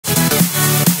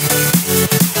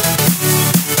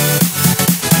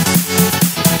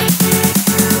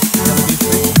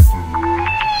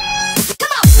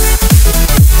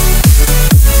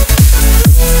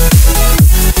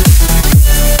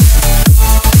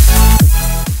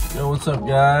What's up,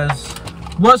 guys?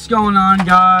 What's going on,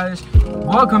 guys?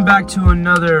 Welcome back to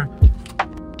another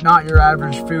Not Your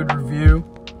Average Food Review.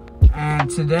 And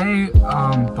today,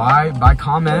 by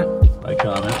comment,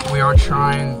 we are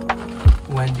trying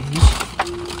Wendeez.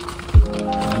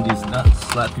 Wendeez nuts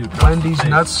slap you. Wendeez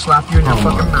nuts slap you in your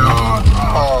fucking mouth.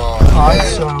 Alright,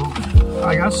 so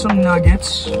I got some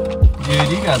nuggets. Dude,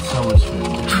 you got so much food,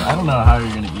 dude. I don't know how you're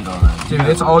gonna eat all that. Dude,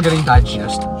 it's all getting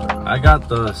digested. I got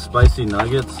the spicy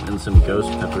nuggets and some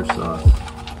ghost pepper sauce.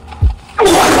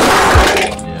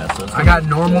 Yeah, so I got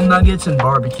normal nuggets and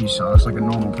barbecue sauce like a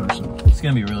normal person. It's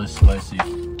gonna be really spicy.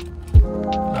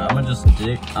 I'm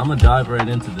gonna dive right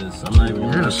into this. I'm not even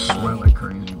You're gonna sweat like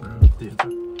crazy, bro. Dude.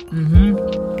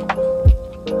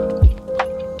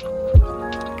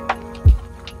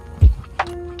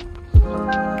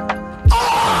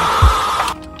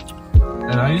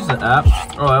 And I use the app.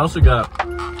 Oh, I also got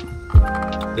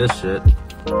this shit.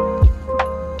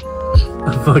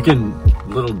 A fucking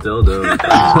little dildo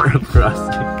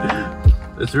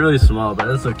frosty. It's really small, but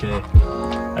it's okay.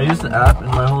 I used the app and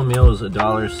my whole meal was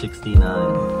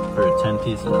 $1.69 for a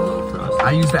 10-piece and a little frosty.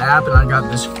 I used the app and I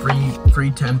got this free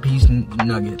 10-piece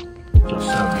nugget. It's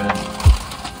so good.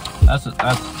 That's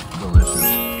delicious.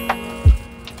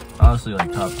 Honestly,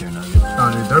 like top tier nuggets.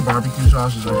 Oh, dude, their barbecue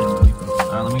sauce is actually really good.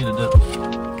 Alright, let me get a dip.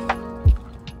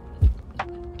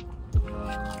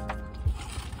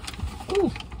 Ooh.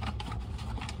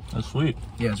 That's sweet.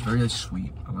 Yeah, it's very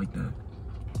sweet. I like that.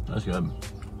 That's good.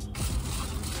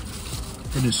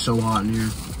 It is so hot in here.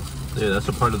 Dude, that's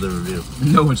a part of the review.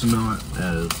 No, it's not.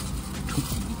 Yeah, it is.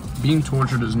 Being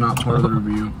tortured is not part of the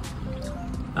review.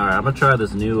 Alright, I'm gonna try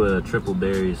this new triple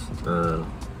berries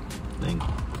thing.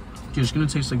 Dude, it's gonna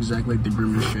taste exactly like the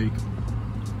Grimace shake.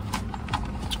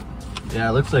 Yeah,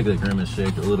 it looks like the Grimace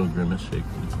shake, a little Grimace shake.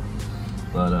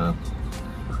 But I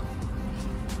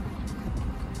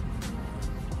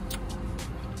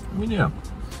mean, yeah,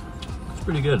 it's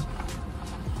pretty good.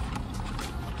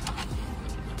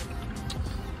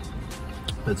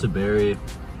 It's a berry.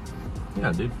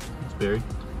 Yeah, dude, it's berry.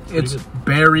 It's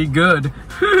very good.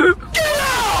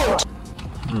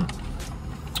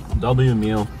 W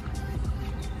meal.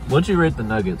 What'd you rate the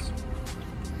nuggets?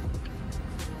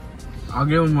 I'll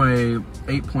give them a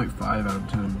 8.5 out of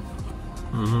 10.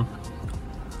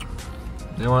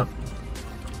 You know what?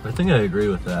 I think I agree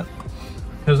with that.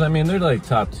 Because, I mean, they're like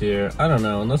top tier. I don't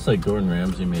know, unless like Gordon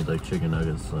Ramsay made like chicken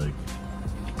nuggets, like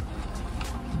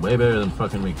way better than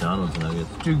fucking McDonald's nuggets.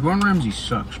 Dude, Gordon Ramsay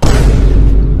sucks.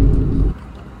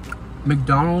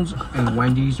 McDonald's and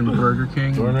Wendy's and Burger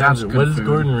King, that's good. What does food.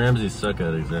 Gordon Ramsay suck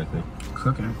at exactly?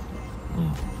 Cooking.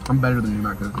 I'm better than you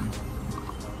at cooking.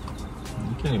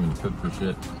 You can't even cook for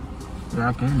shit. Yeah,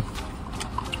 I can.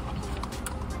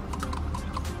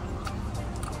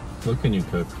 What can you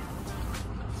cook?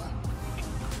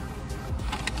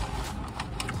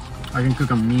 I can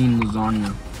cook a mean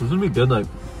lasagna. This would be good, like,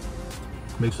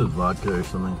 mixed with vodka or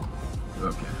something.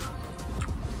 Okay.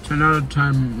 10 out of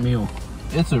 10 meal.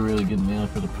 It's a really good meal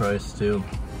for the price, too.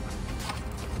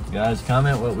 Guys,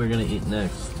 comment what we're gonna eat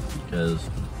next, because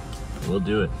we'll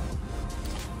do it.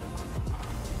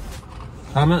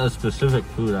 Comment a specific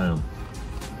food item.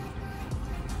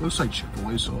 Looks like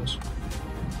Chick-fil-A sauce.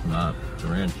 It's not. It's a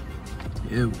ranch.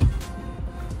 Ew.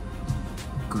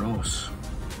 Gross.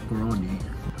 Grody.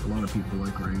 A lot of people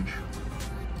like ranch.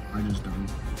 I just don't.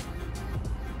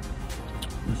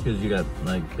 Just because you got,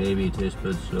 like, baby taste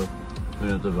buds still. We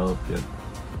haven't developed yet.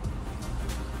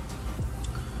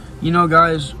 You know,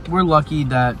 guys, we're lucky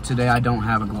that today I don't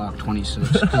have a Glock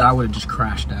 26, because I would have just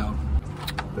crashed out.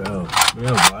 Bro, we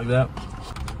gonna vlog that?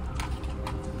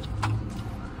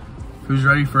 Who's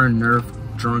ready for a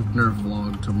drunk Nerf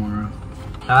vlog tomorrow?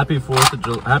 Happy 4th of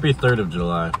July. Happy 3rd of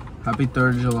July. Happy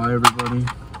 3rd of July, everybody.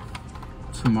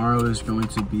 Tomorrow is going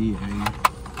to be a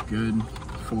good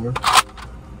 4th.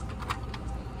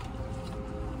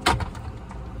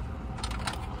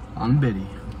 On Biddy.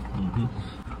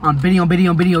 On Biddy, on Biddy,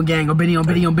 on Biddy, on gang, on Biddy, on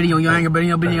Biddy, on Biddy, on yang, on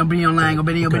Biddy, on Biddy, on Biddy, on lang, on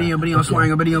Biddy, on Biddy, on Biddy, on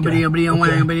swang, on Biddy, on Biddy, on Biddy, on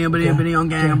wang, on Biddy, on Biddy, on Biddy, on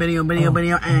gang, on Biddy, on Biddy, on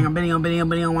Biddy, on ang, on Biddy, on Biddy, on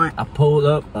Biddy, on wang. I pulled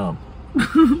up. Oh.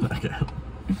 Okay.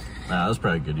 Nah, that's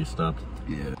probably good you stopped.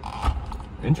 Yeah.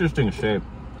 Interesting shape.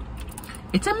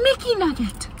 It's a Mickey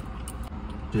nugget.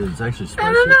 Dude, it's actually spicy.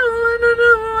 And I know.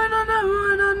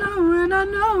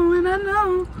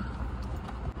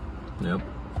 Yep.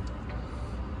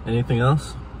 Anything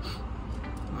else?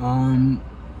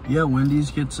 Yeah,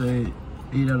 Wendy's gets a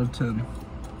 8 out of 10.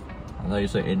 I thought you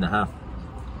said 8.5.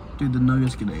 Dude, the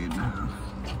nuggets get an 8.5.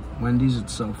 Wendy's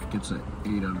itself gets an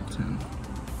 8 out of 10.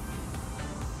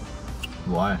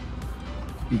 Why?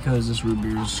 Because this root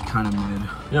beer is kind of mid.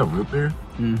 Yeah, root beer?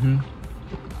 Mm-hmm.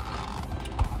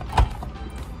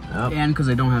 Yep. And because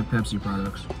they don't have Pepsi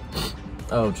products.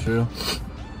 Oh, true.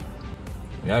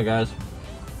 Yeah, guys.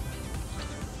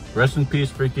 Rest in peace,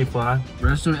 Freaky Fly.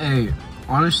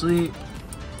 Honestly,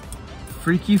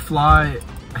 Freaky Fly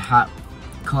had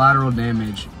collateral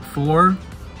damage for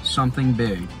something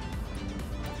big.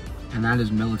 And that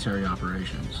is military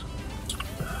operations.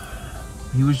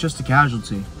 He was just a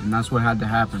casualty, and that's what had to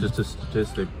happen. Just a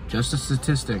statistic. Just a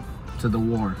statistic to the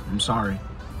war. I'm sorry,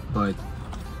 but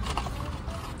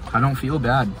I don't feel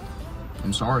bad.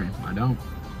 I'm sorry, I don't.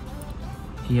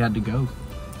 He had to go.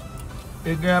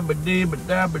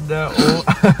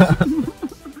 Oh.